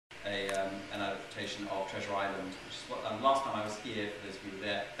adaptation of Treasure Island, which is what last time I was here, for those of you who were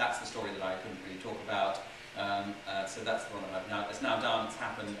there, that's the story that I couldn't really talk about. So that's the one that it's now done, it's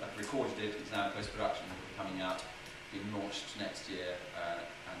happened, I've recorded it, it's now in post-production, it will be coming out, being launched next year,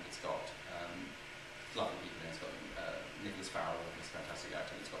 and it's got lovely people in it. It's got Nicholas Farrell, who's a fantastic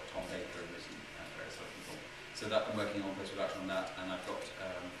actor, it's got Tom Baker and various other people. So that I'm working on post-production on that, and I've got,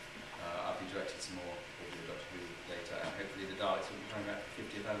 I'll be directed some more audio Doctor Who later, and hopefully the Daleks will be coming back for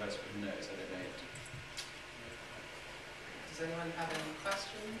 50th anniversary, who knows, I don't know yet. Does anyone have any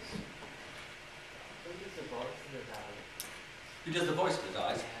questions? Who does the voice of the Dalek? Who does the voice of the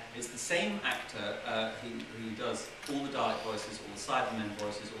Daleks? It's the same actor who does all the Dalek voices, all the Cybermen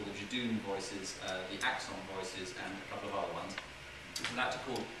voices, all the Jadoon voices, the Axon voices, and a couple of other ones. It's an actor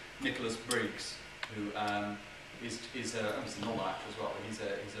called Nicholas Briggs, who he's a normal actor as well, but he's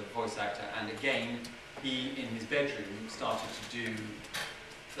a voice actor. And again, he in his bedroom started to do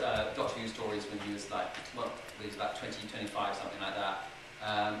Doctor Who stories when he was like, well, he was about 20, 25, something like that.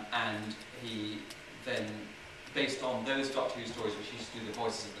 And he then, based on those Doctor Who stories, which he used to do the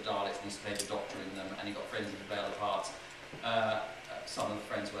voices of the Daleks, and he used to play the Doctor in them, and he got friends in the other parts. Some of the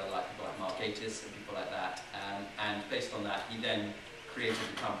friends were like people like Mark Gatiss and people like that. And based on that, he then created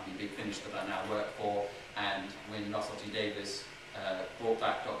the company Big Finish that I now work for. And when Russell T Davies brought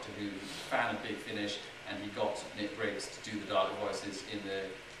back Doctor Who, he was a fan of Big Finish, and he got Nick Briggs to do the Dalek voices in the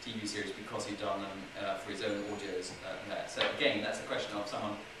TV series because he'd done them for his own audios there. So again, that's a question of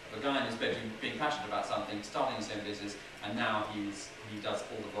someone, of a guy in his bedroom being passionate about something, starting his own business, and now he does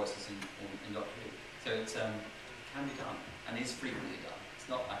all the voices in Doctor Who. So it can be done, and is frequently done. It's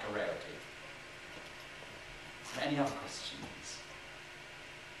not like a rarity. Any other questions?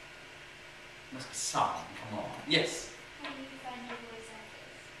 Must be some, come on. Yes? How do you find your voice actors?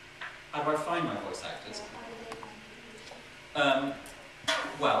 How do I find my voice actors? How do they find you?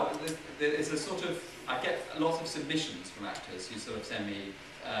 Well, there's a sort of, I get lots of submissions from actors who sort of send me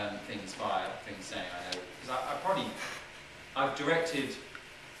things via things saying I know, because I've directed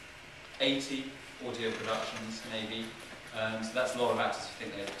 80 audio productions maybe, so that's a lot of actors who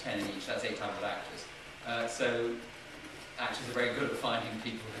think they're 10 each, that's 800 actors. So actors are very good at finding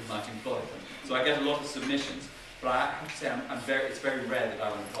people who might employ them. So I get a lot of submissions, but I have to say it's very rare that I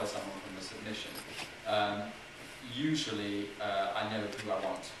will employ someone from a submission. Usually I know who I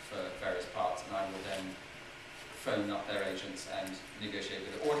want for various parts, and I will then phone up their agents and negotiate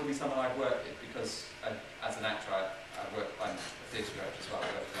with it. Or it'll be someone I've worked with, because as an actor I'm a theatre director as well, I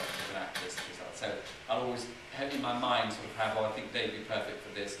work with lots of different actors and things like that. So I'll always have in my mind sort of have, oh, I think they'd be perfect for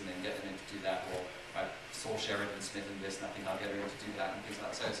this, and then get them in to do that, or I saw Sheridan Smith in this and I think I'll get her in to do that, and things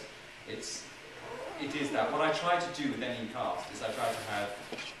like that. So it is that. What I try to do with any cast is I try to have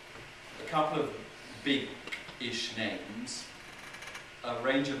a couple of big-ish names, a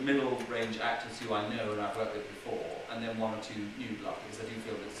range of middle-range actors who I know and I've worked with before, and then one or two new blood, because I do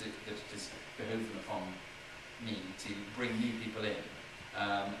feel that it is behoving upon me to bring new people in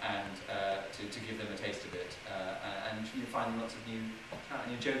and to give them a taste of it. And finding lots of new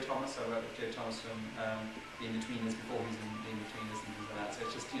talent. Joe Thomas, I worked with Joe Thomas from The In-Betweeners before he's in The In-Betweeners and things like that. So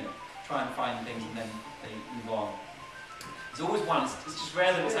it's just, try and find things and then they move on. There's always one, it's just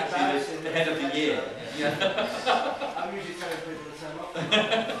rare that it's actually the head of the year. Yeah. I'm usually telling people to turn off.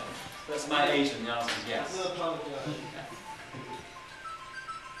 That's my agent, the answer is yes. We'll try to do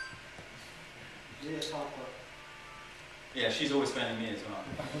it. Yes, yeah, she's always phoning me as well.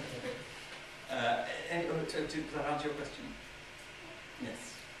 Does that answer your question?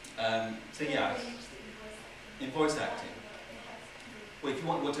 Yes. So yeah, in voice acting. Well, if you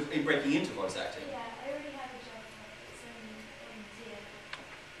want to in breaking into voice acting. Yeah, I already have a job in theatre.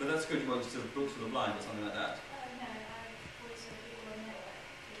 But that's good. You want to do Books for the Blind or something like that. No, I've voiced over people on network,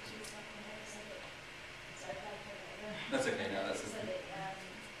 which is like an episode. So I've like That's okay. No, that's. Storybook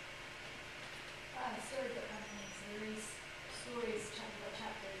companies. There is stories, chapters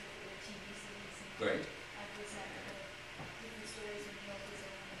of the TV series. Great. I present different stories and the authors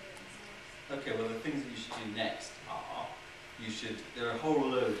all want to do it themselves. Okay. Well, the things that you should do next are. There are a whole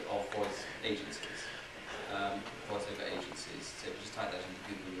load of voice agencies, voiceover agencies. So if you just type that into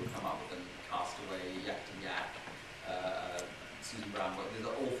Google, you'll come up with them. Castaway, Yak to Yak, Susan Brown. There's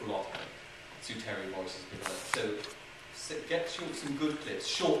an awful lot of them. Sue Terry voices, people like that. So get some good clips,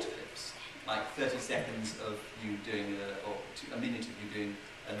 short clips, like 30 seconds of you doing or a minute of you doing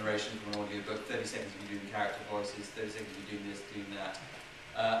a narration from an audiobook, 30 seconds of you doing character voices, 30 seconds of you doing this, doing that,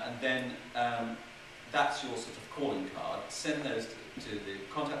 and then. That's your sort of calling card. Send those to the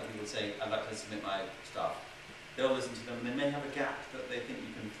contact the people saying, I'd like to submit my stuff. They'll listen to them, and they may have a gap that they think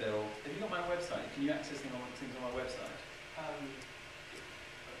you can fill. Have you got my website? Can you access things on my website? I don't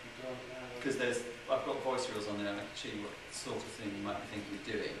know. because I've got voice reels on there, and I can show you what sort of thing you might be thinking of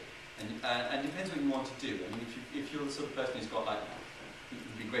doing. And it depends what you want to do. I mean, if you're the sort of person who's got like, it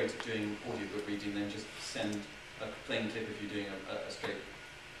would be great at doing audiobook reading, then just send a plain clip if you're doing a straight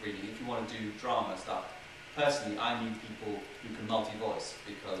reading. If you want to do drama stuff, personally, I need people who can multi-voice,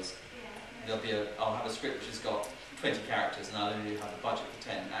 because I'll have a script which has got 20 characters and I'll only have a budget for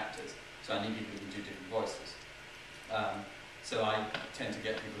 10 actors, so I need people who can do different voices. So I tend to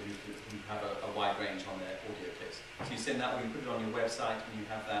get people who have a wide range on their audio clips. So you send that, or you put it on your website and you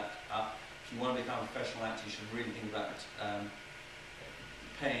have that up. If you want to become a professional actor, you should really think about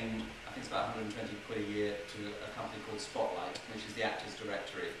paying, I think it's about 120 quid a year to a company called Spotlight, which is the Actors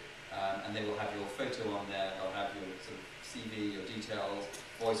Directory. And they will have your photo on there, they'll have your sort of CV, your details,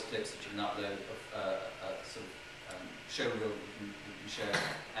 voice clips that you can upload, sort of show reel that you can show,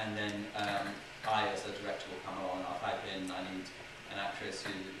 and then I, as a director, will come along and I'll type in, I need an actress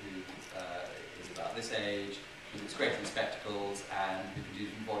who is about this age, who looks great in spectacles, and who can do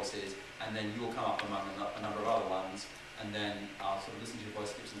different voices, and then you'll come up among a number of other ones, and then I'll sort of listen to your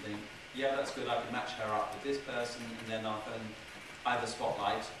voice clips and think, yeah, that's good, I can match her up with this person, and then I'll phone either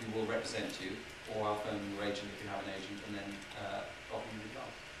Spotlight, who will represent you, or I'll phone your agent if you have an agent, and then offer you the job.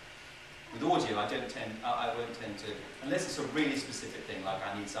 With audio, I won't tend to, unless it's a really specific thing, like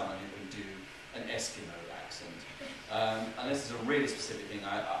I need someone who can do an Eskimo accent. Unless it's a really specific thing,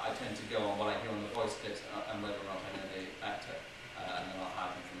 I tend to go on what I hear on the voice clips and whether or not I know the actor, and then I'll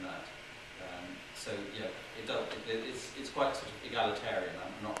hire them from that. So yeah, it's quite sort of egalitarian.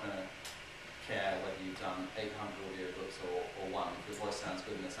 I'm not going to care whether you've done 800 audiobooks or one. If your voice sounds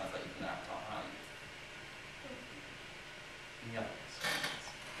good and it sounds like you can act, I'll hire you. Any other questions?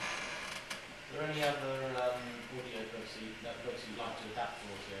 Are there any other audiobooks you'd like to adapt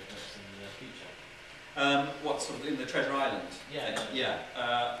for audiobooks in the future? What sort of in the Treasure Island? Yeah. Thing?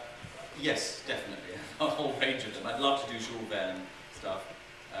 Yeah. Yes, definitely. A whole range of them. I'd love to do Jules Verne stuff,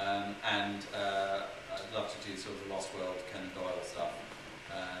 and I'd love to do sort of the Lost World, Conan Doyle stuff,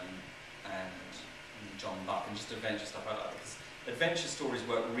 and John Buck, and just adventure stuff like that. Because adventure stories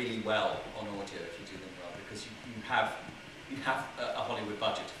work really well on audio if you do them well, because you have a Hollywood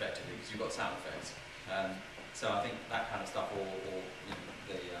budget effectively, because you've got sound effects. So I think that kind of stuff, or you know,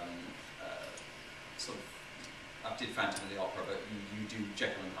 the sort of, I did Phantom of the Opera, but you do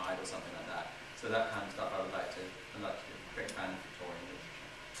Jekyll and Hyde or something like that. So that kind of stuff I would like to do. Great fan of Victorian literature.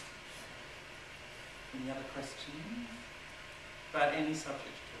 Any other questions about any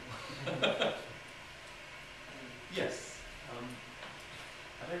subject at all? Yes.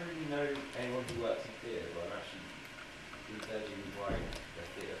 I don't really know anyone who works in theatre, but I'm actually researching and writing a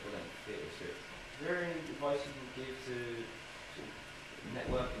theatre script. Is there any advice you can give to sort of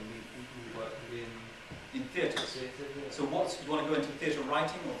networking with people who work within theatres? Theatre, yeah. So do you want to go into theatre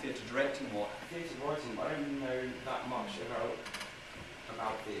writing or theatre directing, or? Theatre writing, I don't really know that much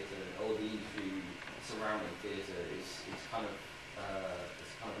about theatre, or the industry surrounding theatre. It's kind of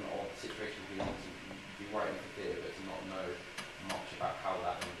an odd situation for you to be writing for theatre but to not know much about how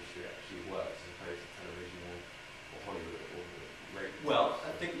that industry actually works, as opposed to television or Hollywood or radio. Well,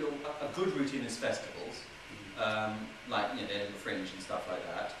 I think a good routine is festivals, like the Edinburgh Fringe and stuff like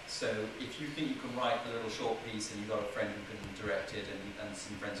that. So if you think you can write a little short piece and you've got a friend who can direct it and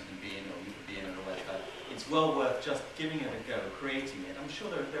some friends who can be in, or you could be in, or whatever, it's well worth just giving it a go, creating it. I'm sure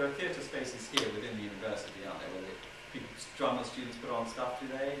there are theatre spaces here within the university, aren't there, where drama students put on stuff, do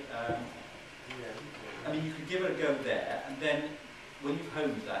they? I mean, you could give it a go there, and then when you've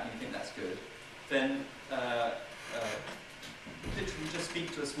honed that and you think that's good, then literally just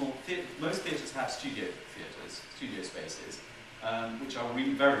speak to a small theatre. Most theatres have studio spaces, which are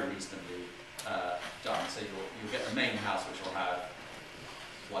really very reasonably done. So you'll get the main house, which will have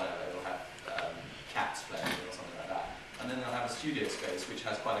whatever, it'll have cats playing or something like that. And then they'll have a studio space which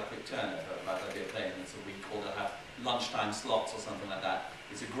has quite a quick turnover, like they'll be playing once a week, or they'll have lunchtime slots or something like that.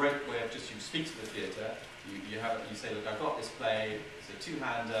 It's a great way of you speak to the theatre, you say, look, I've got this play, it's a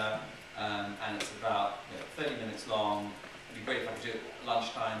two-hander, and it's about 30 minutes long. It'd be great if I could do it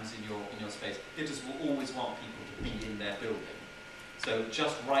lunchtimes in your space. Theatres will always want people to be in their building. So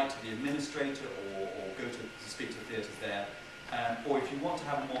just write to the administrator or go to speak to the theatres there. Or if you want to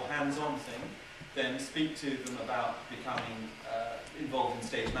have a more hands-on thing, then speak to them about becoming involved in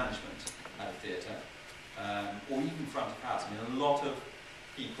stage management at a theatre, or even front of house. I mean, a lot of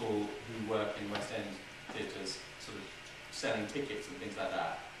people who work in West End theatres, sort of selling tickets and things like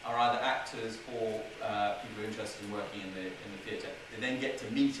that, are either actors or people who are interested in working in the theatre. They then get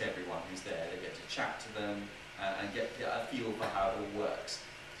to meet everyone who's there. They get to chat to them and get a feel for how it all works.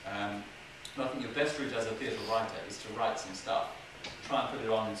 And I think your best route as a theatre writer is to write some stuff try and put it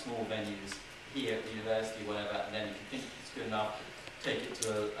on in small venues here at the university, whatever, and then if you think it's good enough, take it to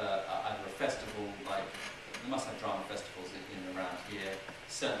either a festival, like, we must have drama festivals in and around here,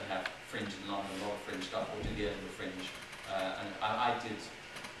 certainly have Fringe in London, a lot of Fringe stuff, or do the Edinburgh Fringe. And I did,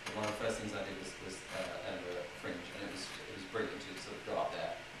 one of the first things I did was Edinburgh Fringe, and it was brilliant to sort of go up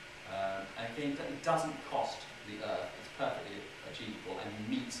there. And again, it doesn't cost the earth, it's perfectly achievable, and you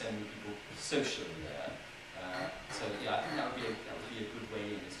meet so many people socially there. So yeah, I think that would be a good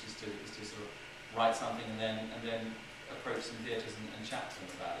way in, is just to sort of write something and then approach some theatres and chat to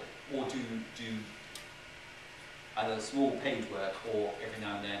them about it, or do either small paid work or every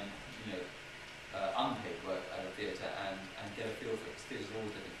now and then, you know, unpaid work at a theatre and get a feel for it. Theatres are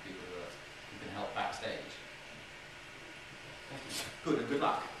always looking for people who can help backstage. Thank you. Good, and good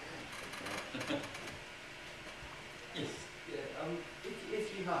luck. Yes. Yeah, if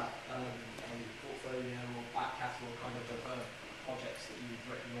you had a portfolio or back catalogue kind of projects that you've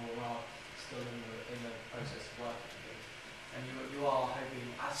written or are still in the process of working with, and you are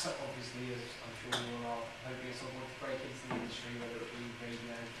hoping, as obviously as I'm sure you are hoping at some point to break into the industry, whether it be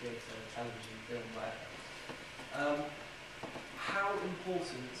radio, theatre, television, film, whatever. How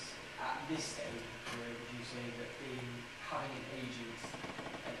important at this stage would you say that having an agent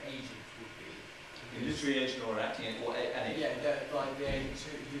would be? A literary agent or acting or an agent? Yeah, like the agents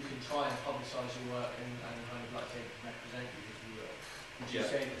who can try and publicise your work and kind of like take represent you, if you will. Would you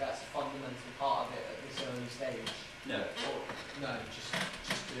say that that's a fundamental part of it at this early stage? No. Or, no, just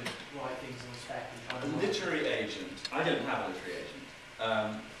to write things on spec and try A and literary agent, I don't have a literary agent,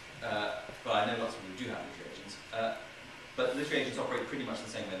 but I know lots of people who do have literary agents. But literary agents operate pretty much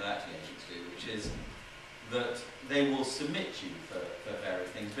the same way that acting agents do, which is that they will submit you for various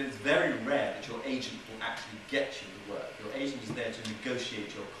things, but it's very rare that your agent will actually get you the work. Your agent is there to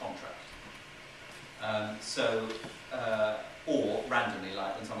negotiate your contract. Or randomly,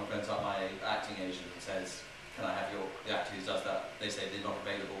 like when someone phones up my acting agent and says, can I have the actor who does that, they say they're not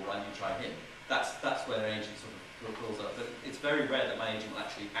available, why don't you try him? That's where their agent sort of calls up. But it's very rare that my agent will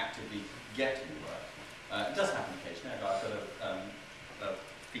actually actively get me work. It does happen occasionally. I've got a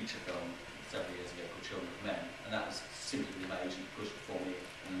feature film several years ago called Children of Men, and that was simply my agent pushed for me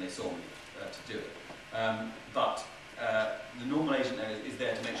and they saw me to do it. But the normal agent is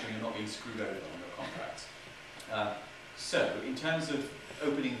there to make sure you're not being screwed over on your contracts. So, in terms of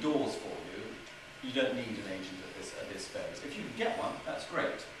opening doors for you, you don't need an agent at this phase. If you can get one, that's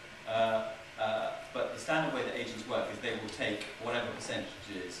great. But the standard way that agents work is they will take whatever percentage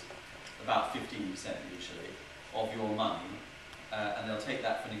is, about 15% usually, of your money, and they'll take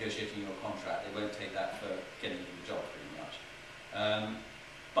that for negotiating your contract. They won't take that for getting you the job, pretty much.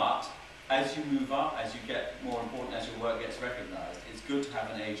 But as you move up, as you get more important, as your work gets recognised, it's good to have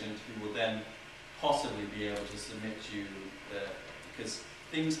an agent who will then possibly be able to submit you because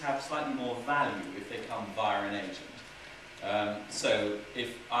things have slightly more value if they come via an agent. So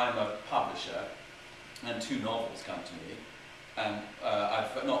if I'm a publisher and two novels come to me, and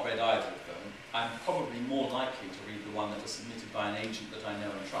I've not read either of them, I'm probably more likely to read the one that was submitted by an agent that I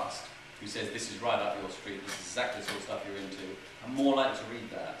know and trust, who says this is right up your street, this is exactly the sort of stuff you're into. I'm more likely to read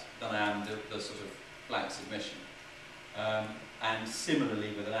that than I am the sort of blank submission. And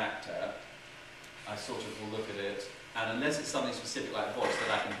similarly with an actor, I sort of will look at it, and unless it's something specific like voice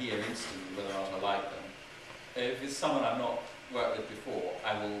that I can hear instantly whether or not I like them, if it's someone I've not worked with before,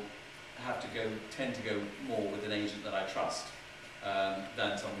 I will tend to go more with an agent that I trust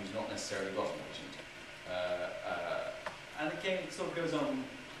than someone who's not necessarily got an agent. And again, it sort of goes on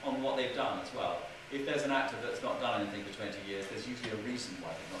what they've done as well. If there's an actor that's not done anything for 20 years, there's usually a reason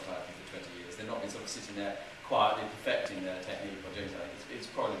why they've not done anything for 20 years. They've not been sort of sitting there quietly perfecting their technique or doing something. It's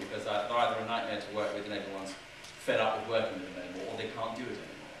probably because they're either a nightmare to work with and everyone's fed up with working with them anymore, or they can't do it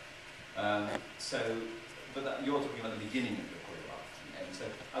anymore. But you're talking about the beginning of your career rather than the end. So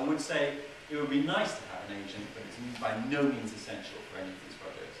I would say it would be nice to have an agent, but it's by no means essential for any of these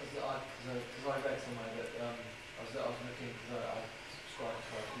projects. Because I read somewhere that I was looking, because I subscribe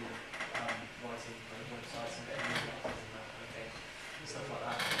to a few writing websites and getting newsletters and that kind of thing, and stuff like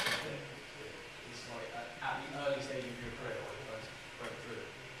that. It's like at the early stage of your career, when you first break through,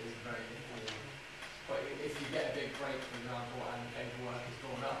 is very important. But if you get a big break, for example, and paperwork is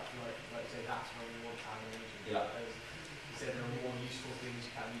drawn up, like say that's when you want to have an agent. Yeah. As you said, there are more useful things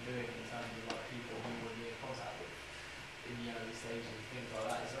you can be doing in terms of like people who you would be in contact with in the early stages and things like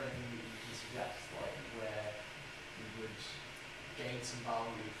that. Is there anything that you can suggest, like where you would gain some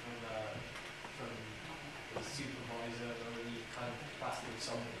value from a supervisor or any kind of capacity of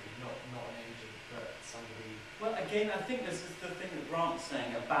somebody, not an agent, but somebody? Well, again, I think this is the thing that Grant's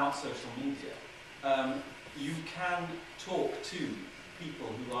saying about social media. you can talk to people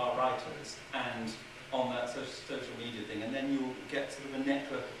who are writers and on that social media thing, and then you'll get sort of a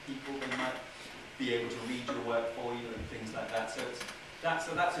network of people that might be able to read your work for you and things like that. So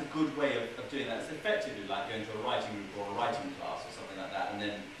that's a good way of doing that. It's effectively like going to a writing group or a writing class or something like that, and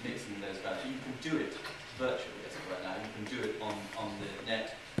then mixing those guys. You can do it virtually, as it were now. You can do it on the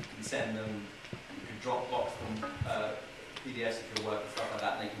net. You can send them. You can Dropbox them PDFs of your work and stuff like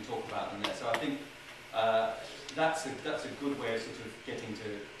that, and they can talk about them there. So I think that's a good way of sort of getting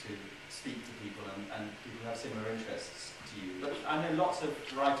to speak to people and people who have similar interests to you. But I know lots of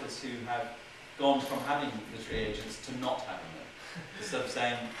writers who have gone from having literary agents to not having them. Sort of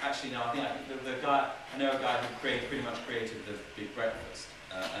saying, actually, no, I think I know a guy who pretty much created The Big Breakfast,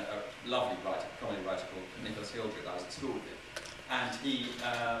 a lovely writer, comedy writer called Nicholas Hildred. I was at school with him, and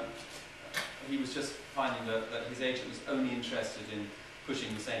he was just finding that his agent was only interested in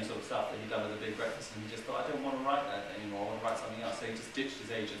pushing the same sort of stuff that he'd done with The Big Breakfast, and he just thought, I don't want to write that anymore, I want to write something else. So he just ditched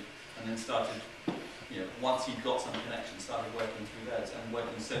his agent and then started, once he'd got some connections, started working through those and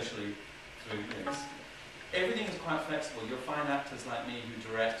working socially through everything is quite flexible. You'll find actors like me who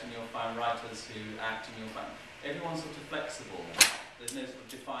direct, and you'll find writers who act, and you'll find everyone's sort of flexible. There's no sort of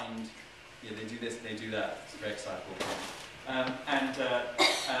defined, they do this, they do that. It's a very excitable thing. And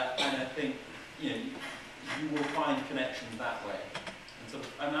I think, you will find connections that way. And sort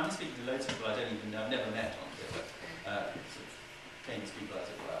of, I'm speaking to loads of people I've never met on Twitter, sort of famous people as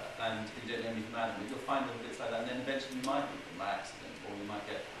it were, and who don't know me from Adam. You'll find little bits like that, and then eventually you might meet them by accident, or you might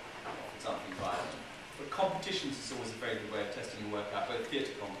get offered something by them. But competitions is always a very good way of testing your work out, both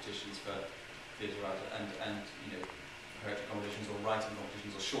theatre competitions for theatre writers and poetry competitions or writing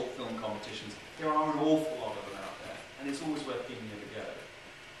competitions or short film competitions. There are an awful lot of them out there, and it's always worth giving it a go.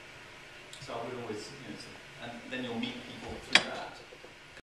 So I would always, and then you'll meet people through that.